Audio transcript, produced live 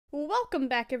Welcome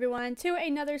back everyone to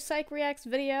another Psych Reacts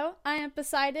video. I am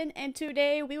Poseidon and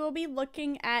today we will be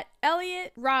looking at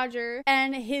Elliot Rodger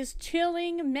and his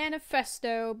chilling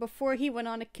manifesto before he went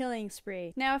on a killing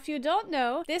spree. Now if you don't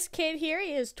know, this kid here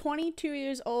he is 22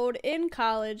 years old in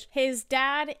college. His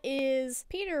dad is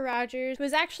Peter Rodgers, who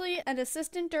is actually an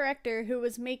assistant director who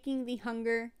was making the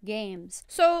Hunger Games.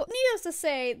 So needless to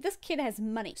say, this kid has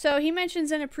money. So he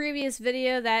mentions in a previous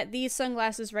video that these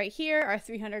sunglasses right here are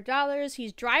 $300.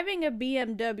 He's driving a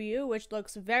BMW, which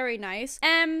looks very nice,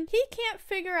 and he can't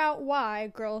figure out why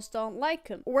girls don't like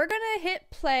him. We're gonna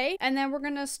hit play, and then we're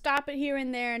gonna stop it here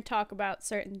and there and talk about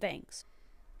certain things.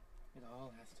 It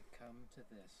all has to come to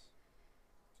this.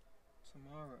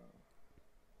 Tomorrow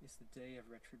is the day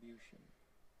of retribution.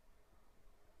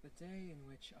 The day in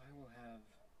which I will have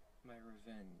my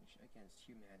revenge against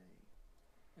humanity,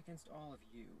 against all of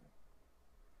you.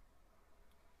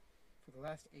 For the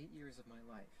last 8 years of my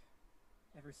life,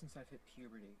 ever since I've hit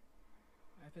puberty,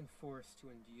 I've been forced to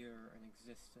endure an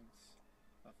existence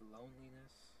of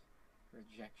loneliness,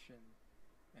 rejection,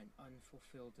 and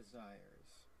unfulfilled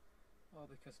desires, all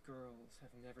because girls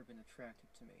have never been attracted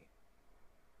to me.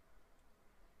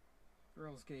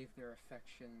 Girls gave their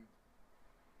affection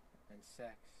and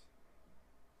sex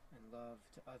and love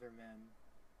to other men,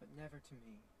 but never to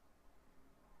me.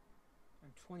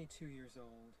 I'm 22 years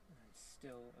old and I'm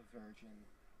still a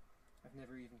virgin. I've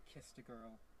never even kissed a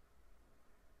girl.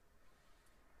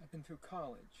 I've been through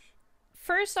college.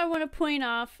 First, I want to point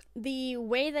off the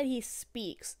way that he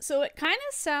speaks. So it kind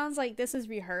of sounds like this is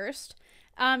rehearsed.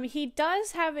 He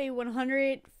does have a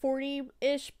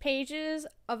 140-ish pages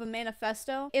of a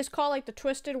manifesto. It's called like The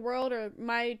Twisted World or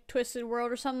My Twisted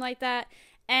World or something like that.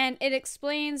 And it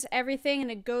explains everything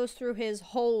and it goes through his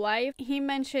whole life. He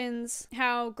mentions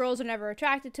how girls are never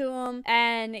attracted to him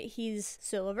and he's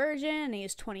still a virgin and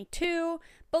he's 22.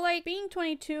 But like being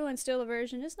 22 and still a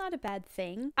virgin is not a bad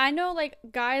thing. I know like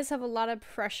guys have a lot of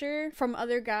pressure from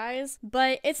other guys,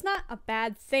 but it's not a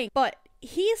bad thing. But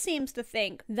he seems to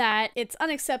think that it's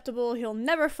unacceptable, he'll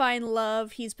never find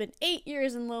love, he's been 8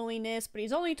 years in loneliness, but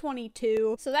he's only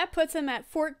 22, so that puts him at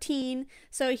 14,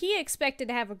 so he expected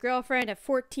to have a girlfriend at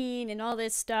 14 and all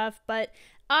this stuff, but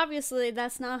obviously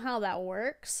that's not how that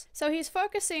works. So he's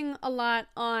focusing a lot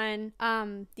on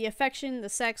the affection, the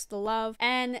sex, the love,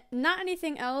 and not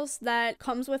anything else that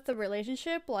comes with the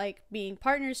relationship, like being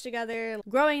partners together,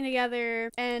 growing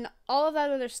together, and all of that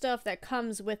other stuff that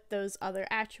comes with those other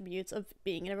attributes of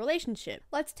being in a relationship.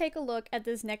 Let's take a look at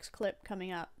this next clip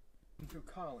coming up. Through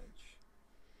college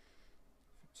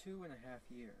for 2.5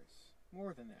 years,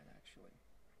 more than that actually,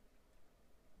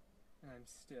 and I'm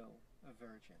still a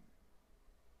virgin.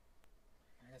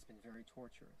 It has been very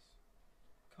torturous.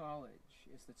 College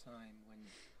is the time when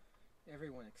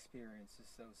everyone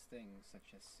experiences those things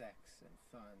such as sex and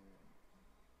fun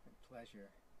and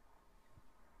pleasure.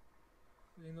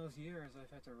 But in those years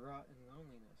I've had to rot in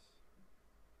loneliness.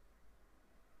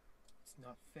 It's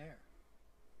not fair.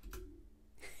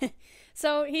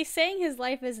 So he's saying his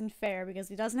life isn't fair because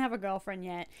he doesn't have a girlfriend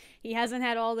yet. He hasn't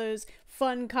had all those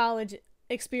fun college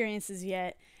experiences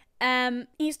yet.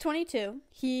 He's 22.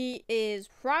 He is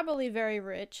probably very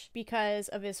rich because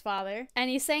of his father, and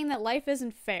he's saying that life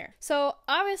isn't fair. So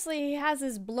obviously he has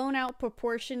this blown out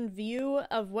proportion view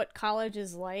of what college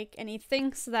is like, and he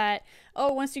thinks that,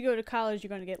 oh, once you go to college, you're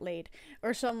going to get laid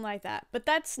or something like that. But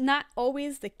that's not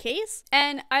always the case.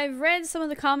 And I've read some of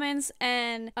the comments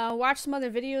and watched some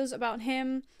other videos about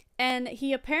him. And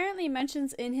he apparently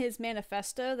mentions in his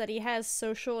manifesto that he has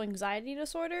social anxiety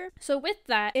disorder. So with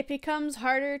that, it becomes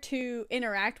harder to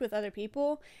interact with other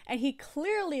people, and he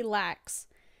clearly lacks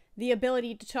the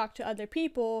ability to talk to other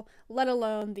people, let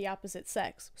alone the opposite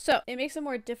sex. So it makes it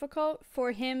more difficult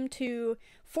for him to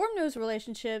form those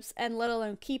relationships and let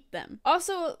alone keep them.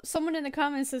 Also, someone in the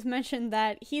comments has mentioned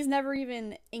that he's never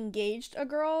even engaged a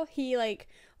girl. He like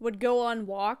would go on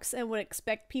walks and would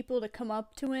expect people to come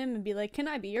up to him and be like, "Can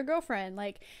I be your girlfriend?"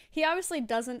 Like, he obviously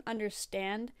doesn't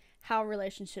understand how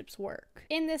relationships work.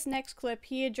 In this next clip,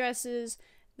 he addresses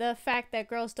the fact that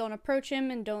girls don't approach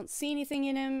him and don't see anything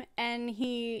in him, and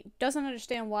he doesn't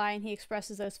understand why, and he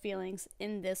expresses those feelings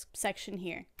in this section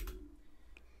here.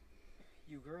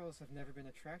 You girls have never been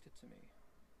attracted to me.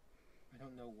 I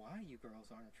don't know why you girls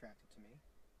aren't attracted to me,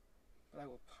 but I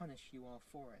will punish you all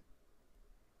for it.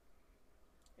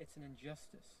 It's an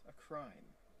injustice, a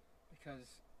crime,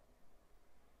 because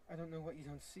I don't know what you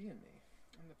don't see in me.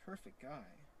 I'm the perfect guy.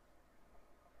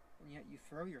 And yet you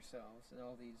throw yourselves at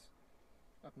all these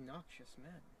obnoxious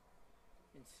men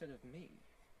instead of me,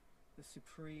 the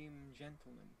supreme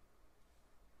gentleman.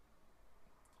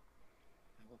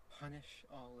 I will punish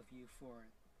all of you for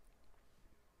it.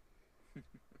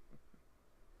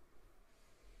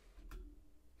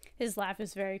 His laugh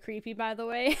is very creepy, by the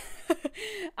way.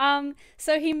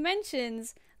 So he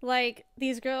mentions, like,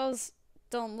 these girls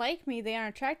don't like me, they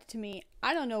aren't attracted to me.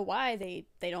 I don't know why they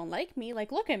don't like me.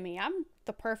 Like, look at me, I'm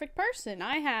the perfect person.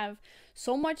 I have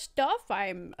so much stuff,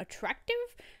 I'm attractive,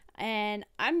 and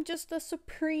I'm just the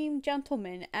supreme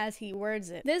gentleman, as he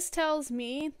words it. This tells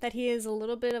me that he is a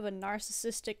little bit of a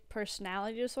narcissistic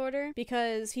personality disorder,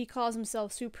 because he calls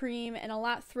himself supreme, and a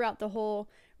lot throughout the whole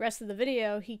rest of the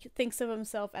video he thinks of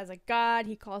himself as a god.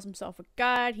 He calls himself a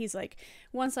god. He's like,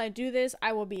 once I do this,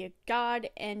 I will be a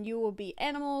god and you will be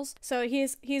animals. So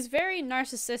he's very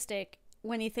narcissistic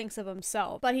when he thinks of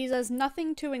himself, but he does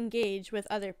nothing to engage with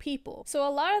other people. So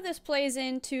a lot of this plays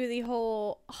into the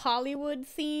whole Hollywood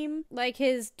theme. Like,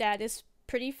 his dad is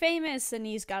pretty famous and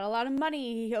he's got a lot of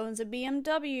money, he owns a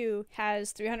BMW,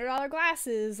 has $300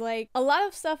 glasses. Like, a lot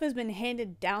of stuff has been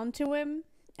handed down to him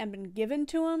and been given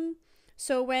to him.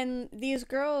 So when these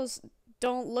girls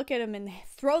don't look at him and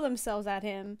throw themselves at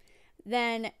him,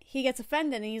 then he gets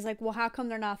offended and he's like, well, how come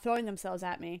they're not throwing themselves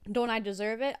at me? Don't I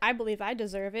deserve it? I believe I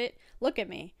deserve it. Look at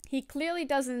me. He clearly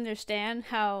doesn't understand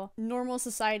how normal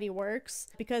society works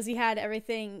because he had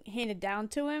everything handed down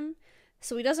to him.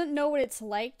 So he doesn't know what it's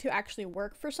like to actually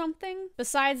work for something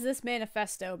besides this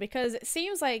manifesto, because it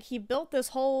seems like he built this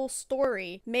whole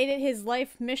story, made it his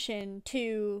life mission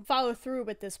to follow through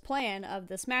with this plan of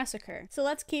this massacre. So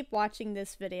let's keep watching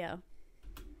this video.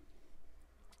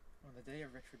 On the day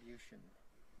of retribution,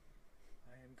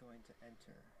 I am going to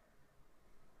enter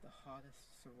the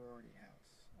hottest sorority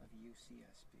house of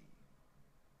UCSB.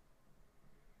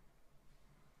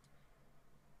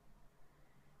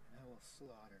 And I will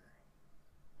slaughter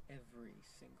every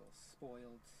single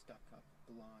spoiled, stuck-up,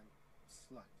 blonde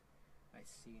slut I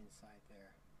see inside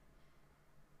there.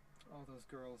 All those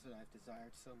girls that I've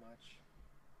desired so much,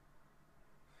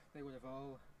 they would have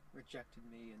all rejected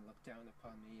me and looked down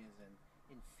upon me as an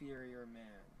inferior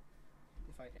man.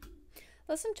 If I...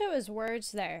 Listen to his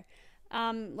words there.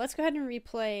 Let's go ahead and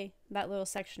replay that little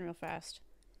section real fast.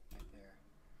 Right there.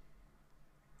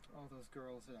 All those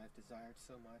girls that I've desired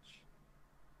so much,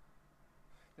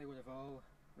 they would have all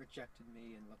rejected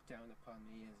me and looked down upon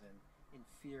me as an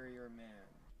inferior man.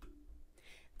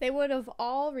 They would have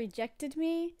all rejected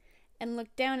me and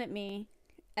looked down at me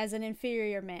as an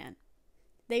inferior man.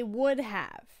 They would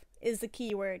have is the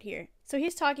key word here. So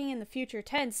he's talking in the future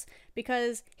tense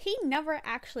because he never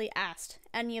actually asked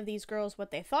any of these girls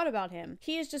what they thought about him.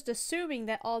 He is just assuming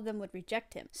that all of them would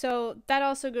reject him. So that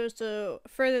also goes to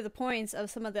further the points of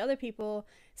some of the other people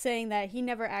saying that he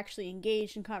never actually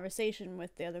engaged in conversation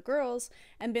with the other girls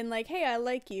and been like, hey, I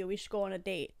like you, we should go on a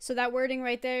date. So that wording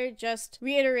right there just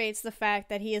reiterates the fact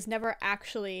that he has never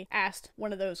actually asked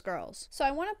one of those girls. So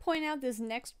I want to point out this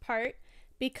next part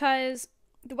because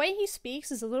the way he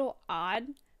speaks is a little odd.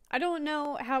 I don't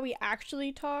know how he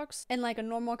actually talks in like a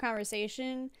normal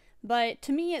conversation, but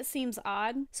to me it seems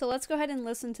odd. So let's go ahead and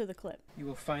listen to the clip. You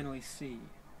will finally see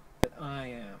that I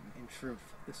am, in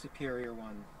truth, the superior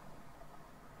one.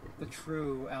 The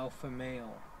true alpha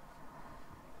male.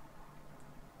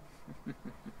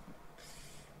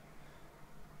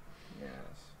 Yes.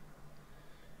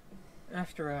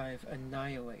 After I've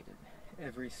annihilated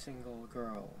every single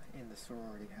girl in the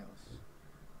sorority house,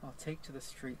 I'll take to the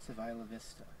streets of Isla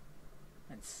Vista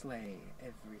and slay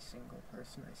every single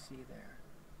person I see there.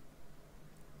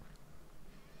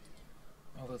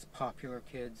 All those popular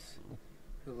kids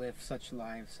who live such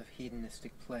lives of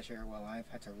hedonistic pleasure while I've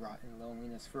had to rot in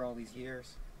loneliness for all these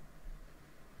years.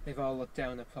 They've all looked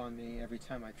down upon me every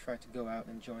time I tried to go out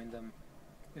and join them.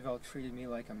 They've all treated me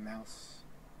like a mouse.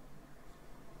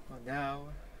 Well, now...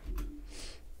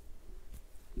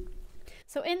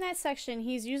 So in that section,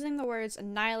 he's using the words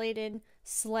annihilated,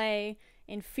 slay,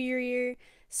 inferior.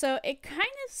 So it kind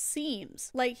of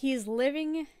seems like he's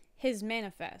living his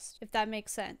manifest, if that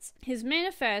makes sense. His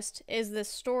manifest is the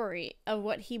story of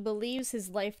what he believes his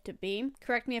life to be.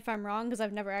 Correct me if I'm wrong, because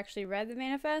I've never actually read the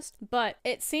manifest, but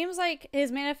it seems like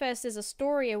his manifest is a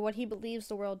story of what he believes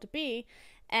the world to be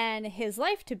and his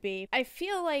life to be. I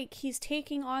feel like he's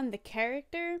taking on the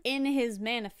character in his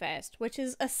manifest, which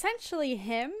is essentially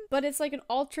him, but it's like an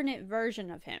alternate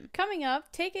version of him. Coming up,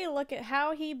 take a look at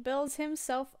how he builds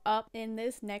himself up in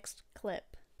this next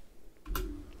clip.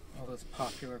 All those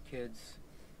popular kids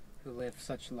who live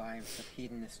such lives of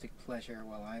hedonistic pleasure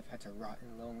while I've had to rot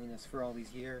in loneliness for all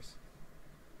these years.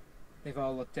 They've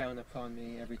all looked down upon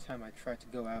me every time I tried to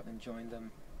go out and join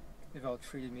them. They've all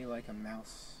treated me like a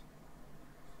mouse.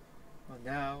 Well,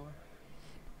 now,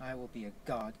 I will be a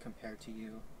god compared to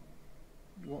you.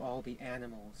 You will all be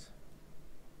animals.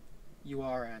 You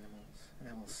are animals, and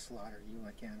I will slaughter you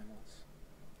like animals.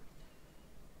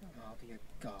 I'll be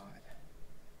a god,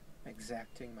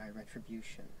 exacting my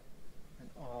retribution on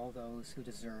all those who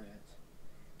deserve it.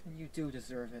 And you do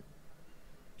deserve it,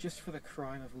 just for the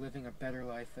crime of living a better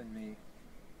life than me.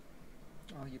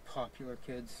 All you popular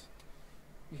kids,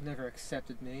 you've never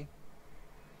accepted me,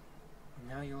 and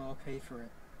now you'll all pay for it.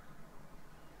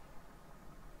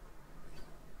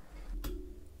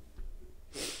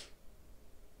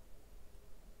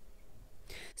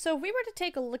 So if we were to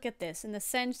take a look at this in the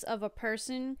sense of a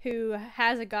person who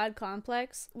has a god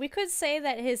complex, we could say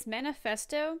that his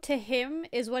manifesto to him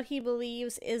is what he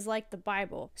believes is like the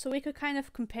Bible. So we could kind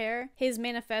of compare his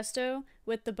manifesto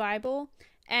with the Bible,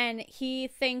 and he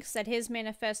thinks that his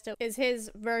manifesto is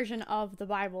his version of the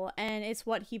Bible, and it's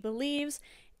what he believes,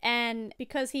 and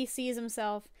because he sees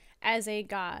himself as a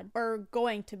god, or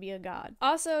going to be a god.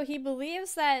 Also, he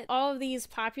believes that all of these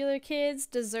popular kids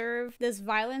deserve this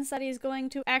violence that he's going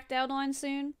to act out on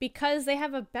soon because they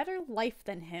have a better life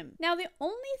than him. Now, the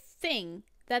only thing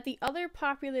that the other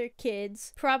popular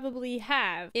kids probably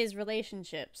have is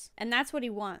relationships, and that's what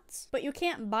he wants. But you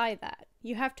can't buy that.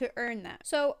 You have to earn that.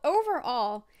 So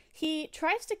overall, he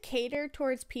tries to cater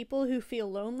towards people who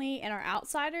feel lonely and are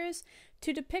outsiders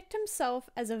to depict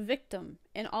himself as a victim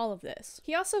in all of this.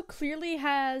 He also clearly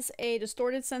has a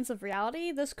distorted sense of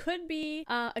reality. This could be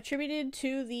attributed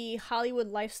to the Hollywood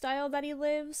lifestyle that he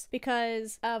lives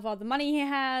because of all the money he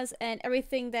has and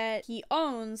everything that he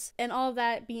owns and all of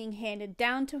that being handed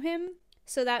down to him.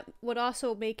 So that would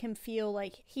also make him feel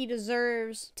like he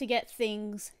deserves to get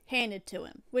things handed to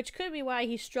him, which could be why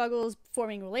he struggles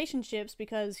forming relationships,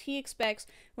 because he expects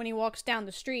when he walks down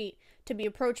the street to be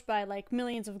approached by like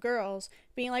millions of girls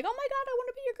being like, oh my god, I want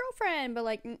to be your girlfriend, but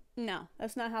like, no,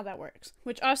 that's not how that works.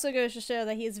 Which also goes to show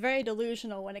that he is very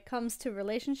delusional when it comes to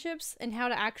relationships and how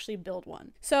to actually build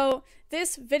one. So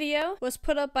this video was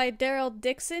put up by Daryl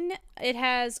Dixon. It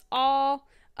has all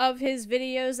of his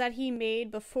videos that he made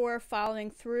before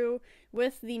following through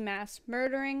with the mass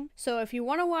murdering. So if you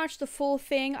want to watch the full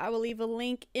thing, I will leave a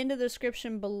link in the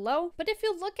description below. But if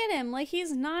you look at him, like,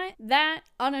 he's not that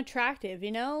unattractive,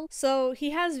 you know? So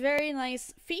he has very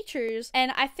nice features,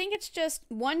 and I think it's just,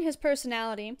 one, his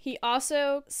personality. He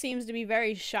also seems to be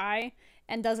very shy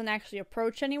and doesn't actually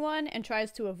approach anyone and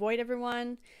tries to avoid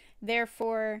everyone,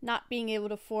 therefore not being able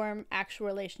to form actual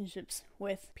relationships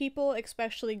with people,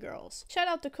 especially girls. Shout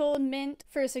out to Cold Mint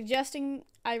for suggesting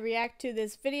I react to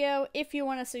this video. If you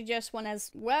want to suggest one as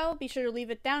well, be sure to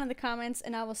leave it down in the comments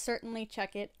and I will certainly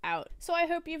check it out. So I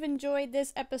hope you've enjoyed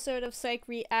this episode of Psych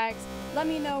Reacts. Let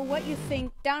me know what you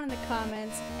think down in the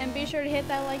comments, and be sure to hit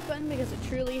that like button because it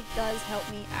truly does help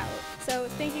me out. So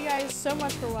thank you guys so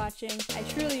much for watching. I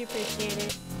truly appreciate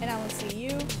it, and I will see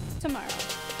you tomorrow.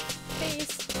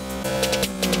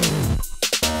 Peace.